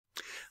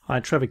Hi,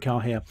 Trevor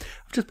Carr here.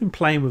 I've just been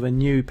playing with a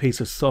new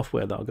piece of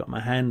software that I've got my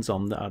hands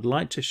on that I'd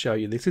like to show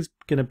you. This is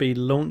going to be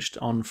launched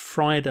on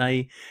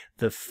Friday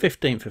the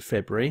 15th of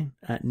February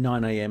at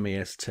 9 AM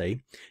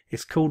EST.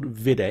 It's called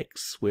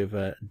Viddx with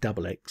a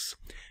double X.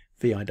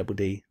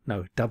 V-I-double-D.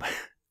 No, double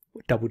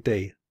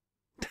D.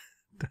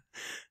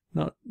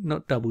 Not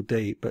double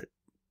D, but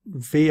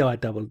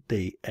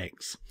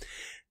V-I-double-D-X.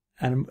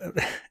 And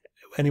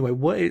anyway,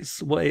 what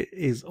it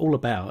is all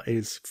about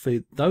is for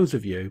those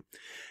of you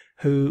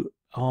who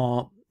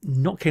are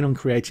not keen on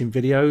creating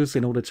videos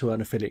in order to earn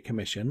affiliate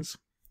commissions,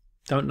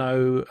 don't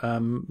know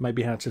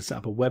maybe how to set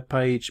up a web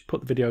page,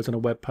 put the videos on a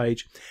web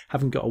page,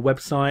 haven't got a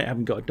website,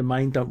 haven't got a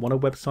domain, don't want a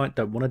website,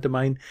 don't want a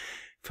domain.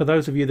 For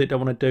those of you that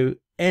don't want to do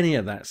any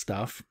of that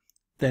stuff,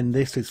 then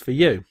this is for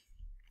you.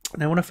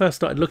 Now, when I first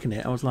started looking at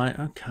it, I was like,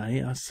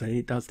 okay, I see,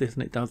 it does this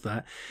and it does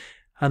that.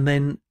 And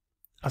then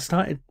I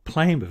started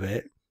playing with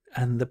it,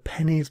 and the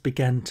pennies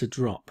began to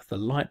drop, the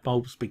light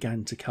bulbs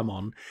began to come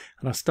on,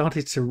 and I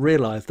started to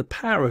realize the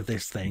power of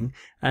this thing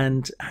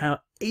and how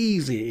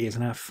easy it is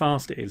and how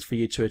fast it is for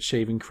you to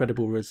achieve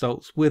incredible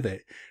results with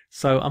it.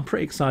 So I'm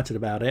pretty excited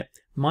about it.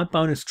 My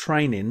bonus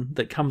training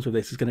that comes with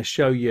this is going to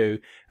show you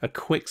a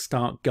quick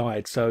start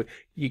guide, so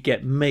you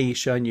get me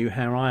showing you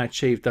how I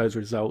achieved those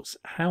results,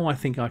 how I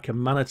think I can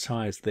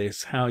monetize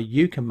this, how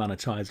you can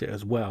monetize it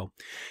as well,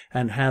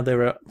 and how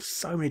there are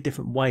so many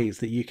different ways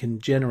that you can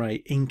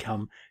generate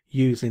income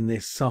using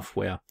this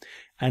software.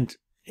 And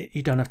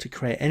you don't have to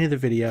create any of the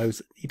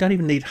videos. You don't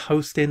even need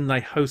hosting.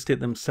 They host it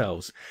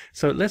themselves.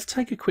 So let's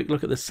take a quick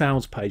look at the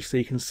sales page so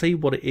you can see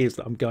what it is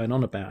that I'm going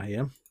on about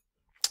here.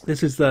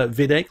 This is the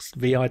Viddx,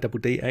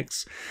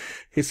 V-I-D-D-X.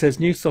 It says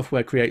new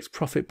software creates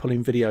profit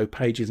pulling video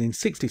pages in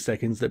 60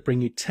 seconds that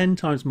bring you 10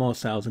 times more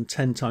sales and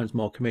 10 times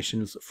more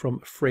commissions from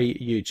free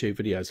YouTube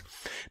videos.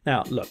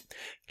 Now, look,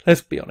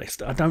 let's be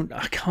honest. I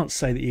can't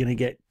say that you're going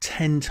to get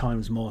 10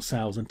 times more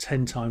sales and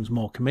 10 times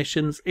more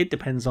commissions. It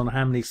depends on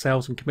how many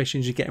sales and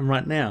commissions you're getting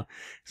right now.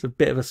 It's a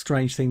bit of a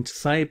strange thing to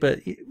say,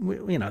 but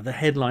you know, the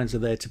headlines are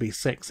there to be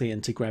sexy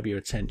and to grab your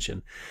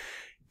attention.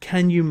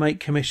 Can you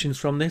make commissions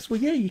from this? Well,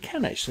 yeah, you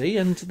can actually,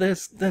 and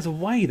there's a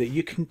way that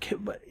you can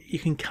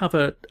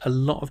cover a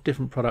lot of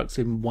different products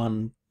in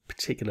one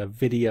particular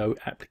video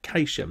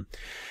application.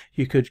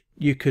 You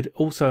could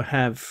also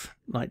have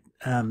like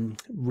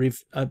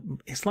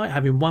it's like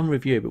having one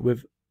review but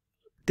with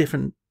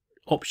different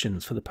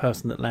options for the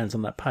person that lands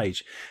on that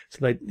page.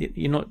 So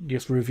you're not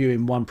just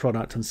reviewing one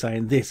product and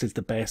saying this is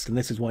the best and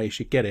this is why you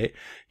should get it.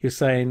 You're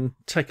saying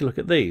take a look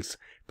at these,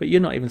 but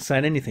you're not even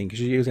saying anything because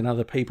you're using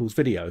other people's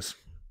videos.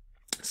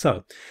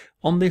 So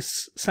on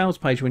this sales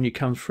page, when you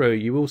come through,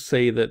 you will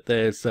see that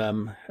there's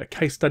a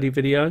case study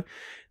video.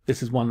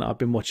 This is one that I've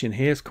been watching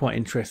here. It's quite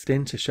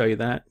interesting to show you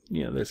that.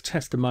 You know, there's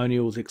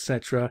testimonials,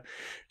 etc.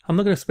 I'm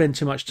not going to spend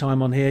too much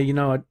time on here. You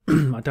know,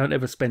 I don't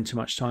ever spend too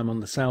much time on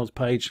the sales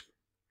page.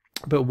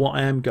 But what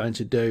I am going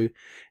to do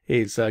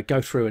is go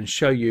through and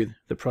show you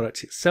the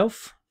product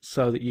itself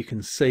so that you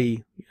can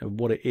see, you know,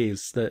 what it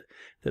is that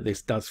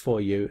this does for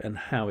you and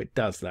how it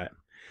does that.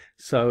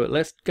 So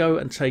let's go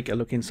and take a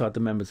look inside the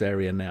members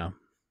area now.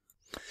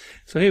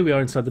 So here we are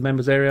inside the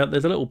members area.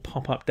 There's a little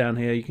pop-up down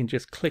here. You can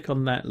just click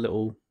on that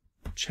little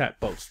chat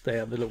box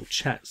there, the little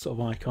chat sort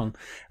of icon,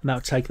 and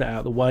that'll take that out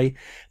of the way.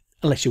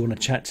 Unless you want to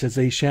chat to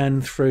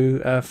Zishan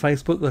through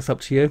Facebook, that's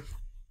up to you.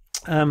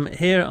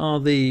 Here are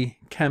the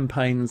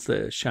campaigns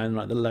that are showing,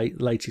 like the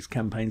latest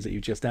campaigns that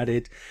you've just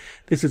added.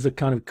 This is a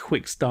kind of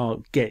quick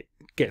start, get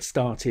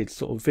started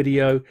sort of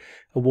video,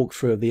 a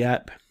walkthrough of the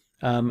app,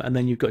 and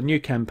then you've got new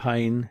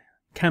campaigns,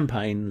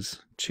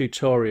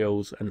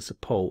 tutorials, and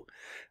support.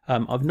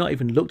 I've not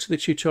even looked at the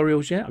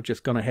tutorials yet. I've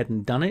just gone ahead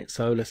and done it.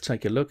 So let's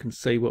take a look and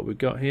see what we've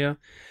got here.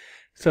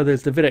 So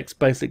there's the Viddx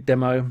basic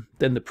demo,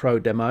 then the pro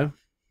demo.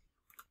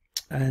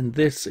 And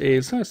this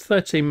is, that's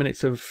 13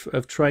 minutes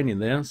of training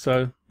there,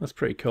 so that's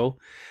pretty cool.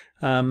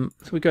 So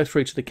we go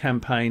through to the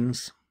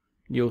campaigns.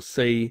 You'll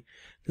see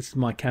this is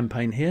my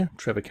campaign here,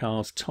 Trevor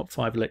Carr's top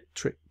 5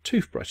 electric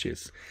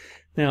toothbrushes.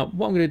 Now,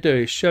 what I'm going to do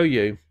is show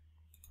you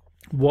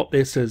what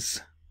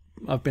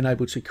I've been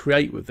able to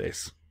create with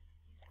this.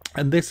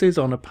 And this is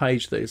on a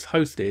page that is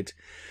hosted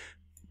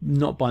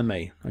not by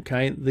me.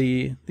 Okay,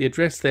 the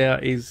address there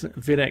is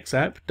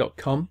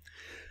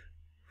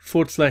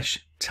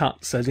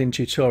viddxapp.com/tuts, as in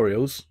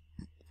tutorials,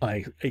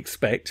 I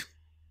expect,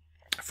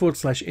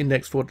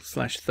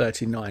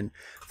 /index/39.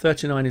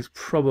 39 is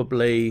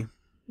probably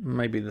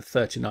maybe the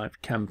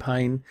 39th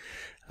campaign,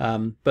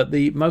 but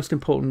the most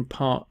important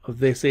part of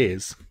this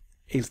is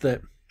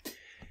that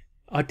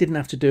I didn't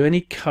have to do any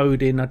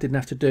coding, I didn't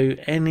have to do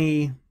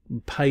any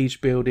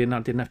page building, I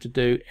didn't have to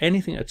do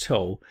anything at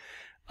all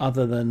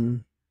other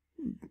than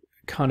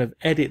kind of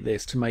edit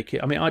this to make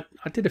it. I mean, I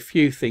did a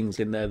few things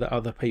in there that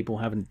other people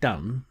haven't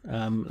done.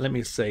 Let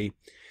me see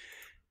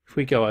if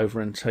we go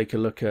over and take a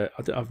look at,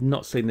 I've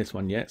not seen this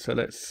one yet, so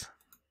let's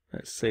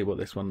see what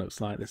this one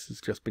looks like. This has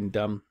just been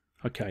done.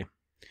 Okay,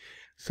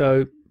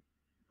 so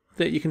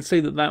that you can see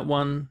that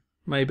one,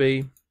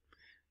 maybe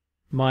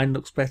mine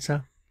looks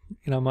better.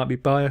 you know, I might be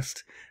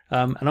biased.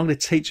 And I'm going to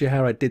teach you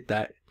how I did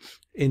that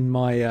in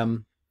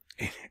my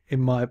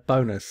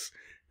bonus.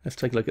 Let's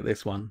take a look at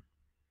this one.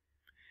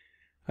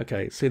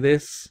 Okay, see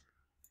this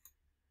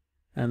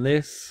and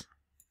this.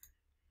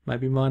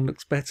 Maybe mine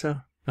looks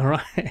better. All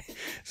right,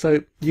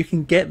 so you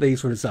can get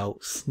these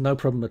results, no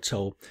problem at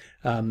all.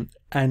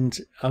 And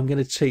I'm going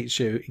to teach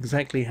you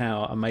exactly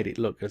how I made it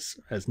look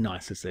as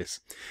nice as this.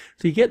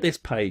 So you get this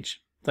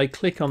page, they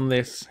click on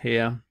this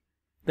here,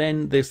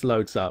 then this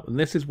loads up, and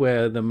this is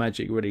where the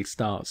magic really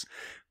starts.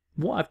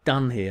 What I've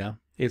done here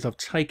is I've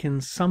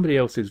taken somebody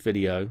else's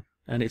video,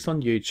 and it's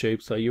on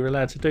YouTube, so you're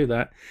allowed to do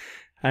that.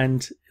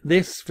 And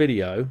this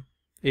video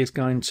is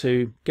going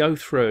to go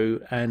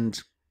through,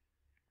 and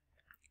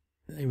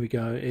here we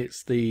go,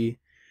 it's the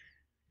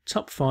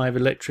top 5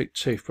 electric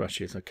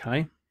toothbrushes.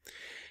 Okay,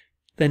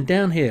 then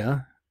down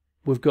here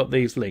we've got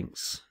these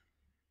links.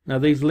 Now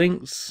these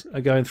links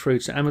are going through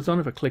to Amazon.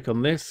 If I click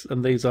on this,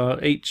 and these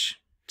are each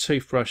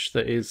toothbrush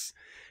that is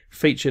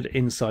featured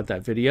inside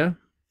that video,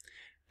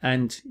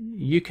 and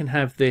you can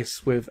have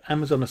this with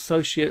Amazon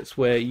Associates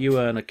where you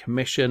earn a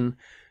commission,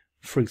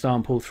 for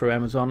example, through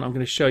Amazon. I'm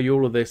going to show you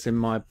all of this in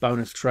my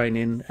bonus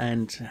training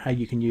and how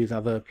you can use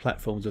other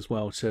platforms as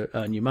well to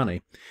earn you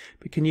money.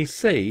 But can you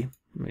see,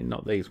 I mean,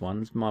 not these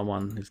ones, my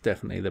one is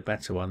definitely the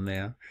better one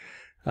there,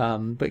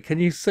 but can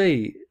you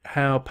see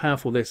how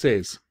powerful this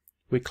is?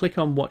 We click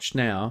on watch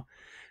now.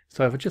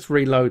 So if I just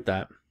reload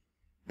that,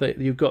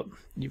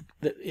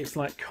 it's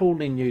like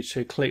calling you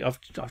to click.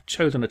 I've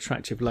chosen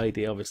attractive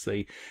lady,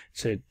 obviously,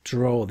 to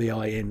draw the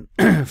eye in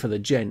for the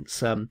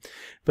gents,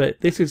 but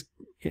this is,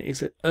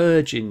 it's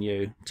urging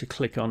you to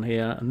click on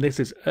here, and this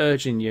is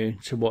urging you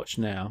to watch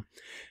now.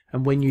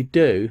 And when you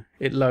do,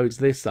 it loads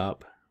this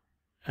up,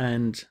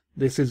 and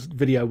this is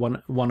video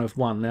one of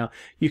one. Now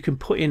you can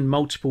put in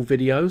multiple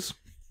videos,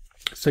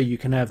 so you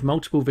can have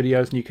multiple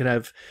videos, and you can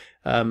have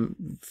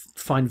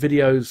find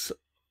videos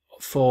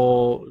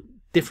for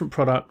different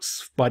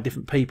products by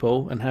different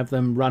people and have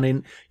them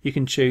running. You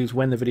can choose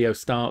when the video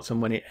starts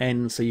and when it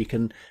ends, so you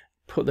can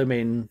put them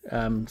in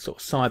sort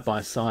of side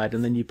by side,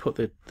 and then you put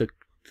the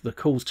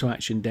calls to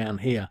action down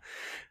here.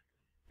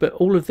 But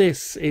all of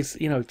this is,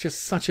 you know,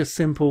 just such a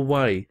simple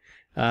way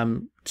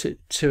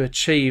to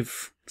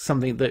achieve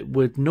something that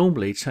would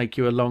normally take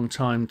you a long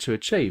time to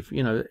achieve.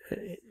 You know,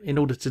 in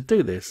order to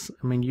do this,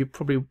 I mean, you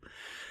probably,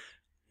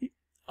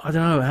 I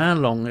don't know how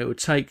long it would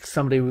take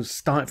somebody who was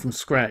starting from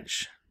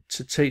scratch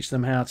to teach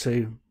them how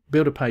to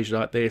build a page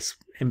like this,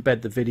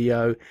 embed the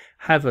video,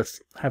 have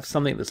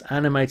something that's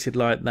animated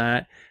like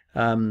that,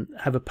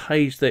 have a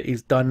page that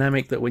is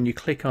dynamic, that when you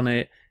click on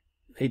it,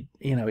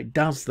 it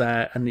does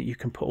that, and you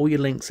can put all your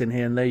links in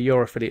here, and they're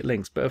your affiliate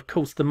links. But of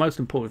course, the most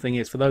important thing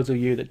is, for those of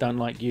you that don't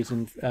like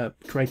using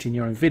creating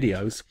your own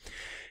videos,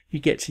 you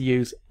get to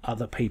use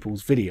other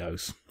people's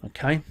videos.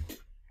 Okay,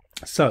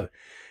 so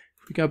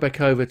if we go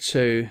back over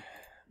to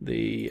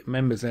the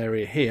members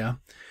area here,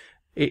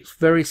 it's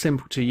very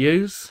simple to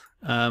use.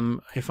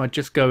 If I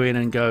just go in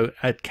and go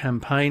add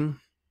campaign,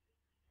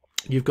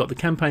 you've got the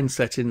campaign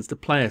settings, the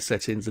player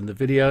settings, and the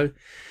video.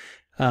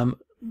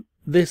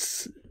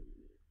 This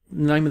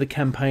name of the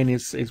campaign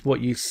is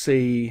what you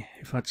see.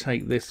 If I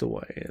take this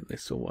away and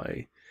this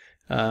away,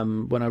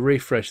 when I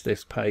refresh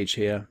this page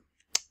here,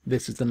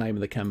 this is the name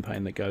of the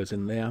campaign that goes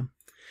in there.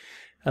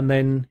 And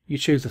then you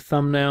choose a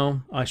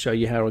thumbnail. I show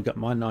you how I got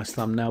my nice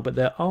thumbnail, but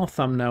there are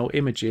thumbnail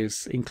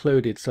images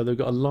included, so they've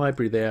got a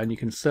library there, and you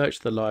can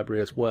search the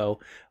library as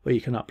well, or you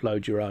can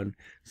upload your own.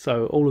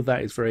 So all of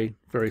that is very,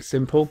 very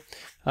simple.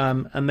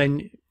 And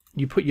then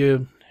you put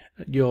your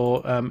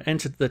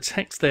enter the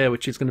text there,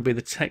 which is going to be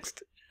the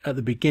text at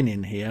the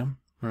beginning here,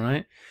 all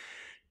right?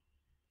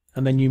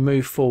 And then you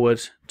move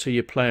forward to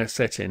your player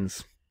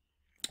settings.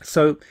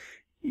 So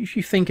if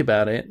you think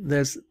about it,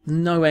 there's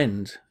no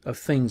end of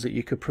things that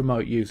you could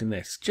promote using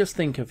this. Just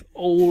think of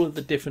all of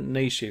the different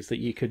niches that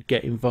you could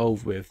get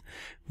involved with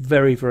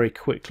very, very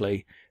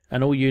quickly.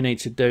 And all you need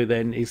to do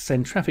then is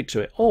send traffic to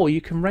it. Or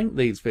you can rank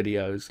these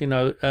videos. You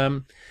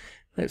know,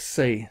 let's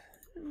see.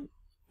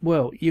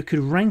 Well, you could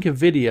rank a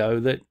video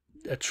that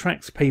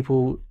attracts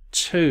people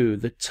to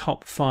the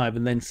top 5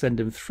 and then send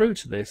them through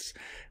to this.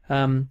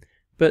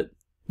 But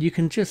you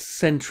can just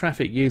send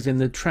traffic using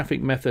the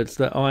traffic methods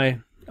that I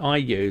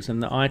use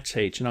and that I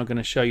teach, and I'm going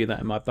to show you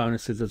that in my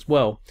bonuses as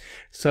well,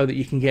 so that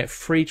you can get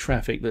free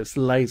traffic that's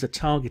laser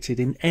targeted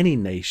in any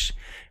niche.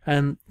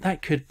 And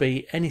that could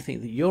be anything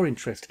that you're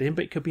interested in,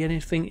 but it could be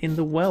anything in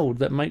the world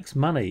that makes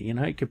money. You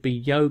know, it could be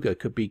yoga, it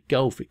could be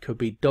golf, it could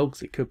be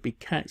dogs, it could be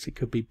cats, it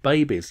could be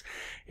babies,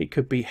 it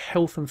could be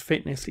health and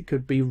fitness, it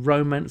could be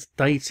romance,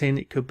 dating,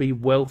 it could be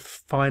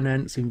wealth,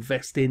 finance,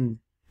 investing,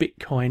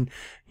 Bitcoin,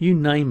 you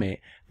name it.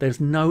 There's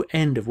no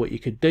end of what you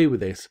could do with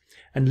this.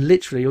 And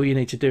literally all you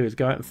need to do is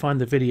go out and find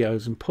the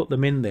videos and put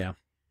them in there.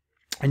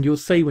 And you'll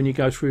see when you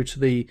go through to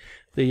the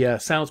the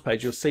sales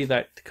page, you'll see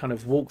that kind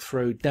of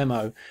walkthrough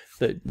demo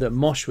that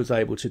Mosh was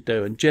able to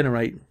do and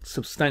generate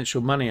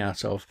substantial money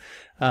out of,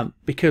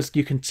 because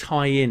you can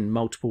tie in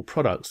multiple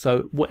products.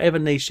 So whatever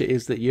niche it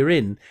is that you're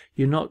in,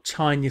 you're not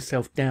tying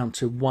yourself down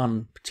to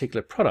one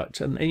particular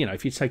product. And you know,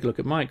 if you take a look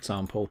at my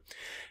example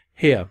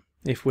here,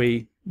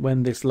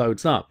 when this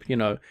loads up, you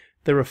know,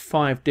 there are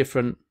 5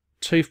 different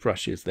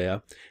toothbrushes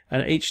there,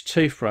 and each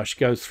toothbrush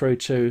goes through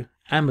to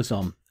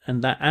Amazon,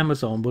 and that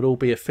Amazon would all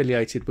be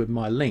affiliated with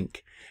my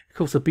link. Of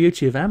course, the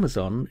beauty of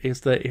Amazon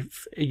is that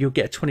if you'll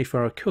get a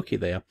 24-hour cookie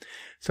there,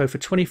 so for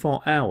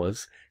 24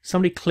 hours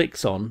somebody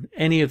clicks on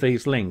any of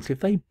these links, if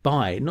they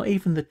buy not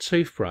even the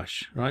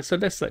toothbrush, right? So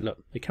let's say,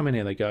 look, they come in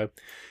here, they go,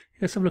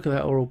 let's have a look at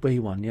that Oral-B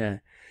one. Yeah,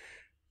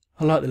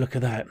 I like the look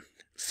of that,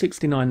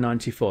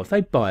 $69.94. If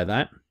they buy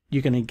that,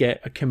 you're going to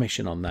get a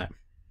commission on that.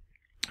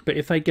 But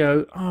if they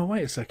go, oh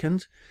wait a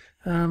second,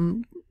 I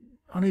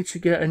need to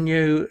get a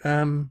new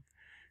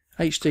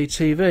HD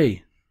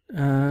TV,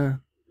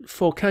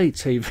 4K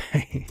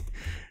TV.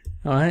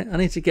 All right, I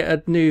need to get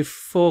a new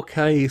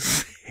 4K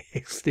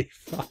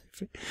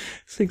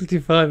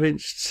 65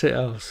 inch.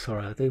 Oh,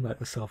 sorry, I do make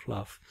myself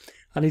laugh.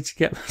 I need to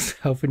get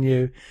myself a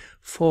new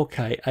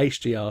 4K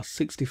HDR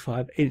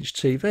 65 inch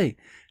TV.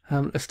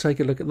 Let's take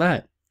a look at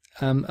that.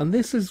 And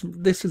this is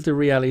the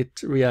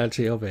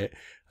reality of it.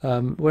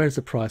 Where is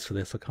the price for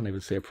this? I can't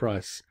even see a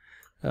price.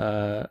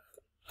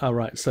 All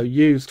right, so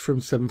used from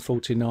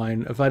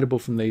 $7.49, available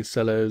from these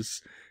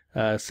sellers,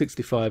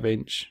 65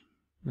 inch.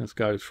 Let's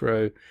go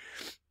through.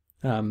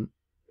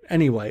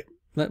 Anyway,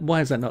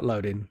 why is that not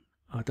loading?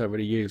 I don't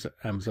really use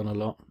Amazon a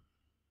lot.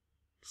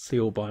 See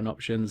all buying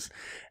options.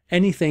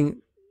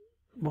 Anything.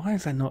 Why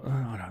is that not? Oh,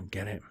 I don't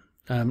get it.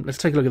 Let's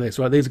take a look at this.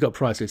 Right, these have got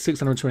prices.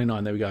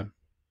 $629. There we go.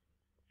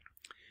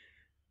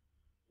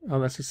 Oh,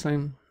 that's the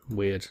same.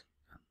 Weird.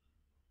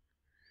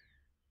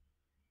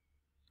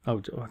 Oh,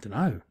 I don't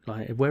know.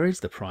 Like, where is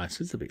the price?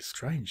 It's a bit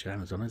strange,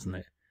 Amazon, isn't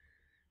it?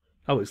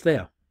 Oh, it's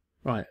there.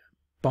 Right.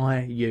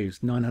 Buy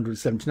used,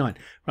 $979.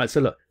 Right,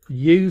 so look,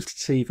 used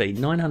TV,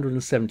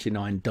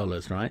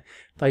 $979, right?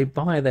 They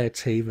buy their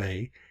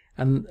TV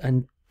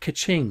and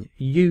ka-ching,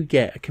 you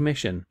get a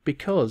commission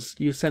because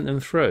you sent them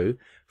through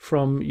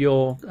from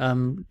your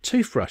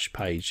toothbrush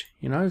page,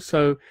 you know?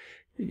 So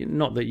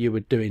not that you were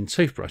doing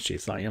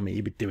toothbrushes, like, I mean,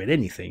 you'd be doing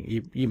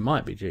anything. You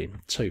might be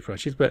doing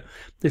toothbrushes, but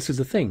this is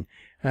the thing.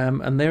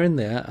 And they're in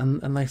there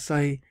and they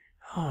say,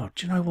 oh,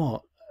 do you know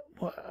what?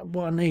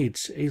 What I need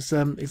is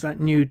that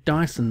new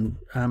Dyson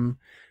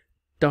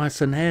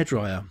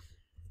hairdryer.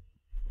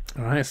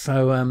 All right,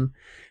 so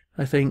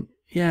I think,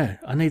 yeah,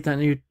 I need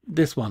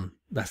this one.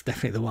 That's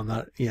definitely the one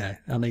that, yeah,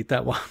 I need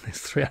that one.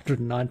 It's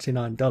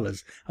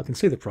 $399. I can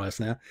see the price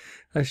now.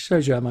 That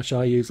shows you how much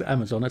I use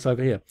Amazon. It's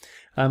over here.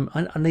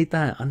 I need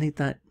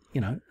that,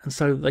 you know. And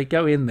so they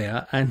go in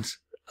there and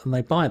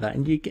they buy that,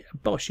 and you get,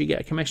 you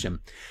get a commission.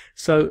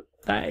 So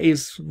that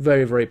is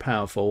very, very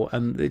powerful,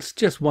 and it's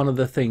just one of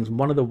the things,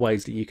 one of the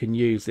ways that you can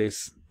use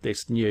this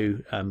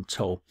new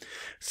tool.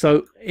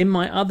 So in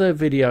my other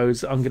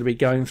videos, I'm going to be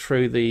going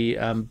through the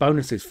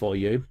bonuses for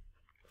you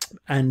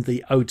and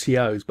the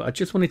OTOs, but I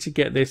just wanted to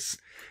get this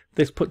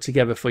put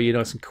together for you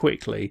nice and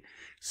quickly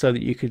so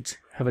that you could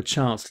have a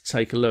chance to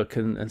take a look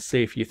and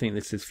see if you think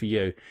this is for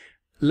you.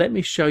 Let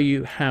me show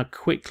you how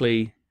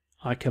quickly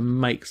I can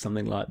make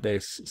something like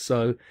this.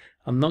 So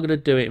I'm not going to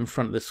do it in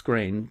front of the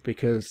screen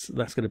because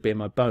that's going to be in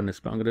my bonus,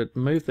 but I'm going to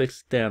move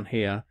this down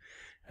here,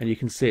 and you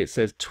can see it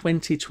says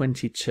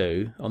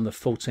 2022 on the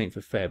 14th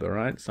of February,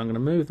 right? So I'm going to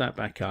move that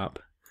back up,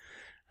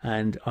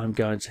 and I'm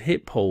going to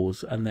hit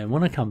pause, and then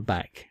when I come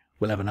back,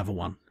 we'll have another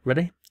one.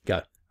 Ready?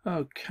 Go.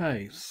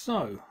 Okay,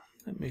 so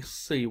let me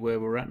see where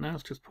we're at now.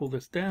 Let's just pull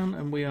this down,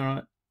 and we are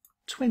at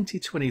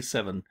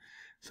 2027.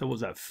 So what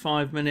was that,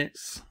 5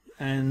 minutes?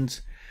 And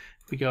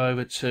we go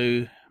over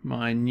to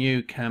my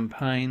new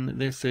campaign.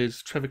 This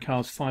is Trevor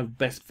Carr's 5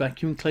 best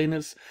vacuum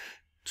cleaners.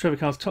 Trevor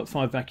Carr's top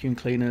 5 vacuum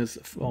cleaners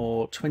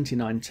for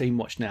 2019.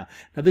 Watch now.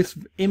 Now this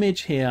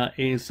image here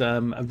is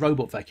a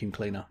robot vacuum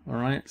cleaner. All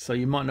right, so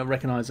you might not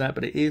recognize that,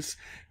 but it is.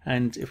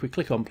 And if we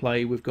click on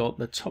play, we've got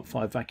the top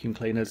 5 vacuum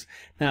cleaners.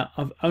 Now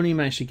I've only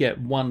managed to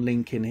get one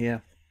link in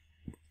here.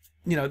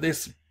 You know,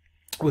 this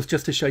was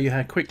just to show you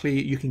how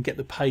quickly you can get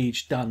the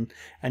page done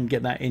and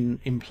get that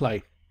in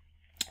play.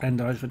 And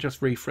if I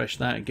just refresh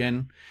that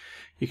again,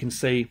 you can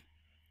see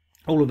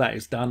all of that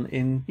is done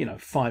in, you know,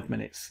 5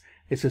 minutes.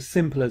 It's as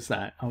simple as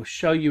that. I'll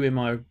show you in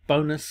my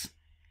bonus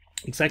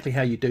exactly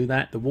how you do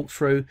that, the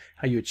walkthrough,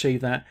 how you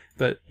achieve that.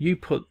 But you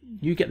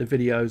get the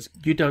videos.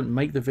 You don't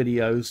make the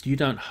videos. You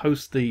don't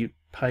host the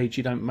page.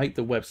 You don't make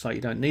the website.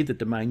 You don't need the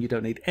domain. You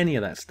don't need any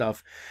of that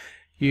stuff.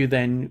 You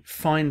then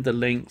find the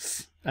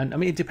links. And I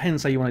mean, it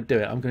depends how you want to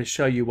do it. I'm going to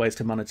show you ways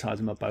to monetize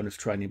in my bonus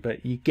training,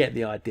 but you get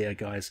the idea,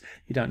 guys.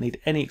 You don't need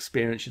any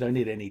experience. You don't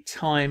need any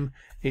time.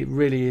 It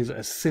really is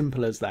as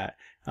simple as that.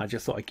 I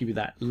just thought I'd give you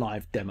that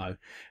live demo.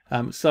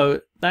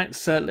 So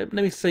that's, let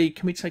me see,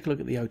 can we take a look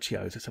at the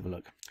OTOs? Let's have a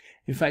look.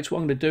 In fact, what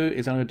I'm going to do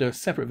is I'm going to do a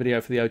separate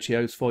video for the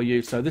OTOs for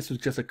you. So this was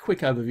just a quick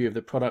overview of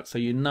the product so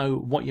you know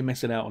what you're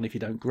missing out on if you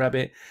don't grab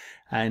it.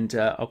 And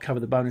I'll cover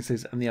the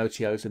bonuses and the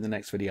OTOs in the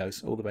next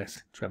videos. All the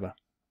best, Trevor.